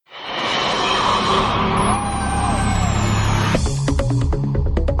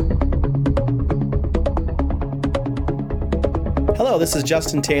this is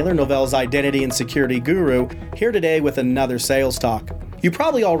Justin Taylor, Novell's identity and security guru, here today with another sales talk. You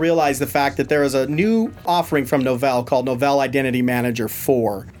probably all realize the fact that there is a new offering from Novell called Novell Identity Manager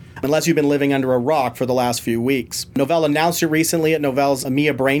 4. Unless you've been living under a rock for the last few weeks. Novell announced it recently at Novell's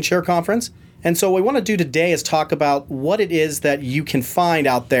EMEA Brainshare conference. And so what we want to do today is talk about what it is that you can find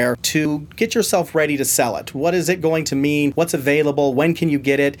out there to get yourself ready to sell it. What is it going to mean? What's available? When can you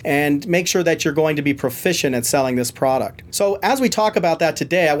get it? And make sure that you're going to be proficient at selling this product. So as we talk about that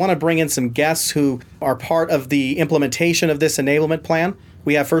today, I want to bring in some guests who are part of the implementation of this enablement plan.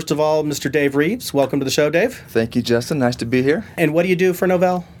 We have, first of all, Mr. Dave Reeves. Welcome to the show, Dave. Thank you, Justin. Nice to be here. And what do you do for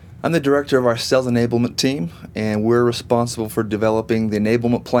Novell? I'm the director of our sales enablement team, and we're responsible for developing the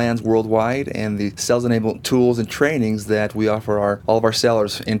enablement plans worldwide and the sales enablement tools and trainings that we offer all of our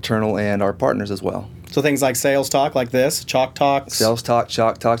sellers, internal and our partners as well. So things like sales talk like this, chalk talks? Sales talk,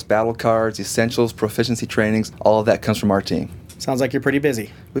 chalk talks, battle cards, essentials, proficiency trainings, all of that comes from our team. Sounds like you're pretty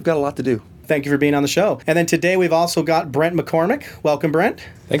busy. We've got a lot to do. Thank you for being on the show. And then today we've also got Brent McCormick. Welcome, Brent.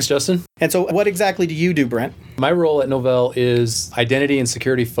 Thanks, Justin. And so what exactly do you do, Brent? My role at Novell is identity and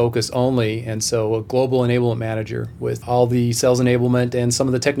security focus only, and so a global enablement manager with all the sales enablement and some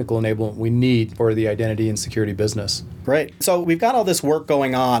of the technical enablement we need for the identity and security business. Great. So we've got all this work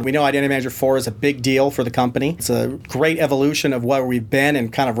going on. We know Identity Manager 4 is a big deal for the company. It's a great evolution of where we've been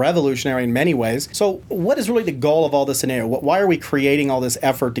and kind of revolutionary in many ways. So what is really the goal of all this enablement? Why are we creating all this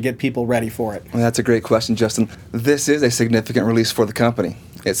effort to get people ready for it? Well, that's a great question, Justin. This is a significant release for the company.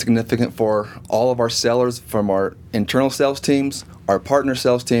 It's significant for all of our sellers, from our internal sales teams, our partner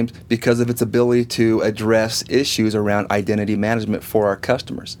sales teams, because of its ability to address issues around identity management for our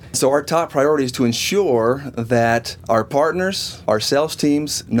customers. So our top priority is to ensure that our partners, our sales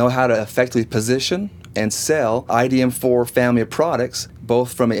teams, know how to effectively position and sell IDM4 family of products,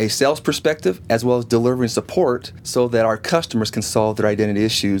 both from a sales perspective as well as delivering support so that our customers can solve their identity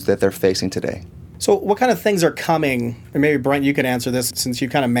issues that they're facing today. So what kind of things are coming, and maybe Brent, you can answer this since you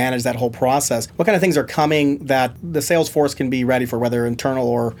kind of manage that whole process. What kind of things are coming that the sales force can be ready for, whether internal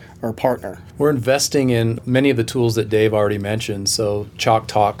or partner? We're investing in many of the tools that Dave already mentioned. So chalk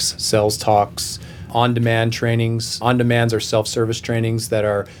talks, sales talks, on-demand trainings. On-demands are self-service trainings that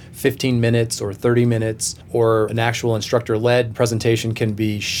are 15 minutes or 30 minutes, or an actual instructor-led presentation can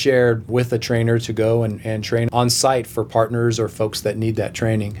be shared with a trainer to go and train on site for partners or folks that need that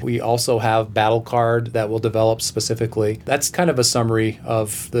training. We also have battle card that we'll develop specifically. That's kind of a summary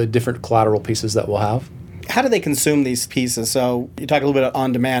of the different collateral pieces that we'll have. How do they consume these pieces? So you talk a little bit about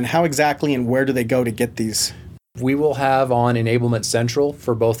on-demand. How exactly and where do they go to get these? We will have on Enablement Central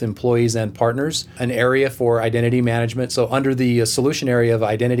for both employees and partners an area for identity management. So under the solution area of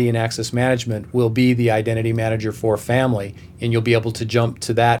identity and access management will be the Identity Manager for Family, and you'll be able to jump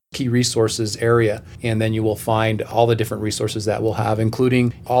to that key resources area, and then you will find all the different resources that we'll have,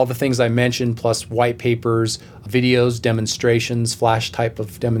 including all the things I mentioned, plus white papers, videos, demonstrations, flash type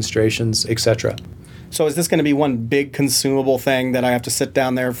of demonstrations, etc. So is this going to be one big consumable thing that I have to sit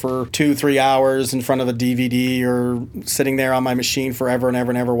down there for 2-3 hours in front of a DVD or sitting there on my machine forever and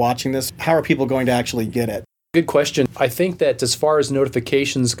ever and ever watching this? How are people going to actually get it? Good question. I think that as far as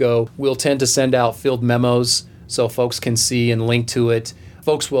notifications go, we'll tend to send out field memos so folks can see and link to it.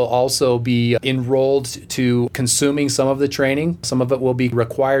 Folks will also be enrolled to consuming some of the training. Some of it will be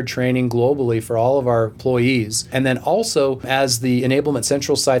required training globally for all of our employees. And then also, as the Enablement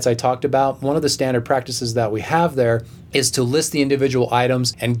Central sites I talked about, one of the standard practices that we have there is to list the individual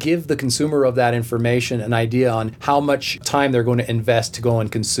items and give the consumer of that information an idea on how much time they're going to invest to go and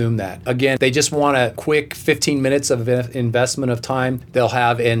consume that. Again, they just want a quick 15 minutes of investment of time. They'll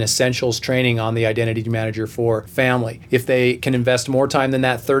have an essentials training on the Identity Manager for Family. If they can invest more time than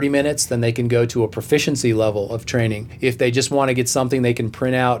that, 30 minutes, then they can go to a proficiency level of training. If they just want to get something they can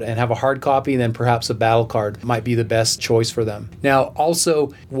print out and have a hard copy, then perhaps a battle card might be the best choice for them. Now,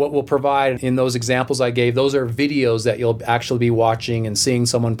 also, what we'll provide in those examples I gave, those are videos that you'll actually be watching and seeing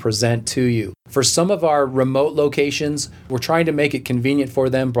someone present to you. For some of our remote locations, we're trying to make it convenient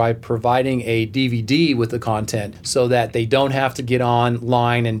for them by providing a DVD with the content so that they don't have to get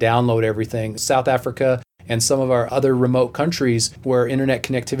online and download everything. South Africa and some of our other remote countries where internet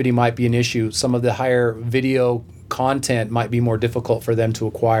connectivity might be an issue, some of the higher video content might be more difficult for them to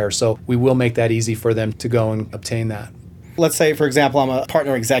acquire. So we will make that easy for them to go and obtain that. Let's say, for example, I'm a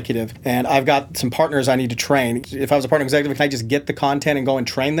partner executive and I've got some partners I need to train. If I was a partner executive, can I just get the content and go and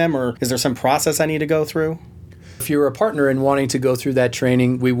train them, or is there some process I need to go through? If you're a partner and wanting to go through that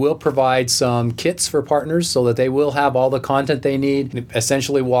training, we will provide some kits for partners so that they will have all the content they need.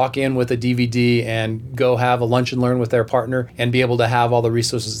 Essentially walk in with a DVD and go have a lunch and learn with their partner and be able to have all the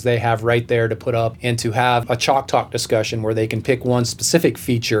resources they have right there to put up, and to have a chalk talk discussion where they can pick one specific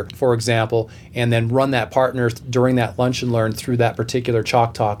feature, for example, and then run that partner during that lunch and learn through that particular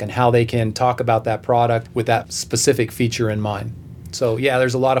chalk talk and how they can talk about that product with that specific feature in mind. So yeah,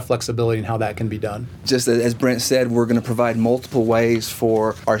 there's a lot of flexibility in how that can be done. Just as Brent said, we're going to provide multiple ways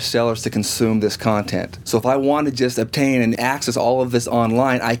for our sellers to consume this content. So if I want to just obtain and access all of this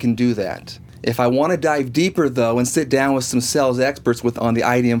online, I can do that. If I want to dive deeper, though, and sit down with some sales experts on the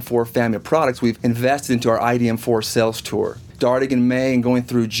IDM4 family of products, we've invested into our IDM4 sales tour. Starting in May and going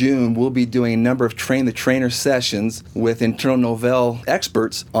through June, we'll be doing a number of train-the-trainer sessions with internal Novell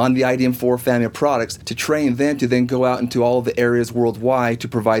experts on the IDM4 family of products to train them to then go out into all of the areas worldwide to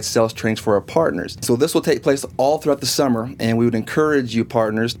provide sales trainings for our partners. So this will take place all throughout the summer, and we would encourage you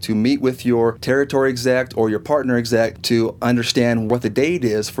partners to meet with your territory exec or your partner exec to understand what the date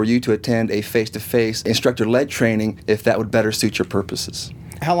is for you to attend a face-to-face instructor-led training if that would better suit your purposes.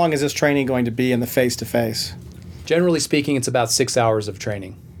 How long is this training going to be in the face-to-face? Generally speaking, it's about 6 hours of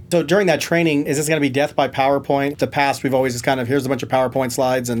training. So during that training, is this going to be death by PowerPoint? The past, we've always just kind of, here's a bunch of PowerPoint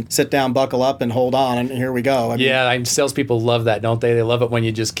slides and sit down, buckle up, and hold on, and here we go. Salespeople love that, don't they? They love it when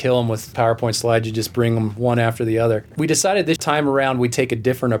you just kill them with PowerPoint slides. You just bring them one after the other. We decided this time around we take a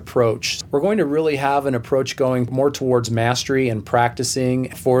different approach. We're going to really have an approach going more towards mastery and practicing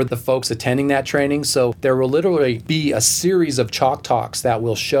for the folks attending that training. So there will literally be a series of chalk talks that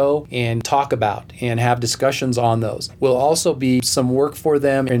we'll show and talk about and have discussions on those. Will also be some work for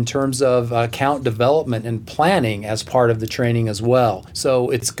them in terms of account development and planning as part of the training as well.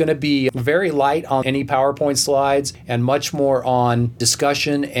 So it's going to be very light on any PowerPoint slides and much more on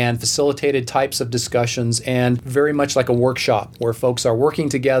discussion and facilitated types of discussions, and very much like a workshop where folks are working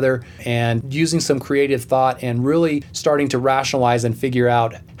together and using some creative thought and really starting to rationalize and figure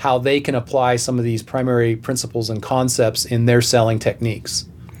out how they can apply some of these primary principles and concepts in their selling techniques.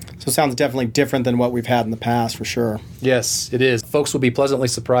 So it sounds definitely different than what we've had in the past, for sure. Yes, it is. Folks will be pleasantly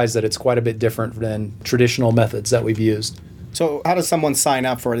surprised that it's quite a bit different than traditional methods that we've used. So how does someone sign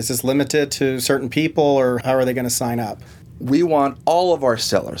up for it? Is this limited to certain people, or how are they going to sign up? We want all of our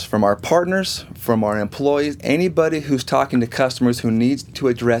sellers, from our partners, from our employees, anybody who's talking to customers who needs to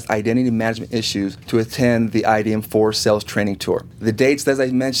address identity management issues, to attend the IDM4 sales training tour. The dates, as I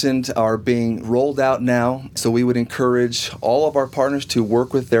mentioned, are being rolled out now, so we would encourage all of our partners to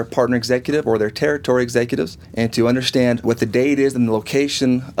work with their partner executive or their territory executives and to understand what the date is and the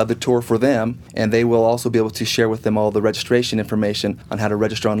location of the tour for them, and they will also be able to share with them all the registration information on how to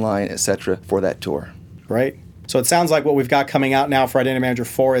register online, etc. for that tour. Right. So it sounds like what we've got coming out now for Identity Manager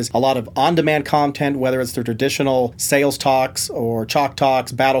 4 is a lot of on-demand content, whether it's the traditional sales talks or chalk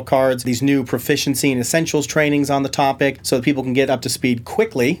talks, battle cards, these new proficiency and essentials trainings on the topic so that people can get up to speed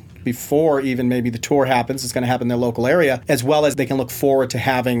quickly before even maybe the tour happens. It's going to happen in their local area, as well as they can look forward to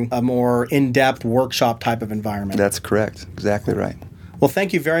having a more in-depth workshop type of environment. That's correct. Exactly right. Well,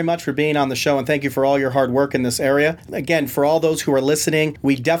 thank you very much for being on the show, and thank you for all your hard work in this area. Again, for all those who are listening,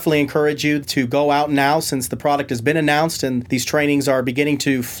 we definitely encourage you to go out now since the product has been announced and these trainings are beginning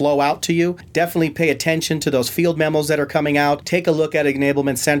to flow out to you. Definitely pay attention to those field memos that are coming out. Take a look at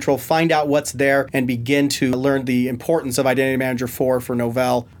Enablement Central, find out what's there, and begin to learn the importance of Identity Manager 4 for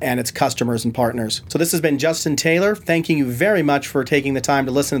Novell and its customers and partners. So this has been Justin Taylor, thanking you very much for taking the time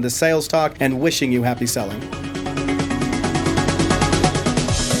to listen to the Sales Talk and wishing you happy selling.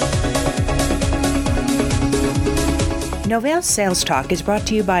 Novell Sales Talk is brought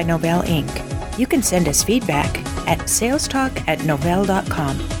to you by Novell Inc. You can send us feedback at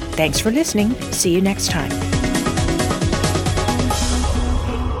salestalk@novell.com. Thanks for listening. See you next time.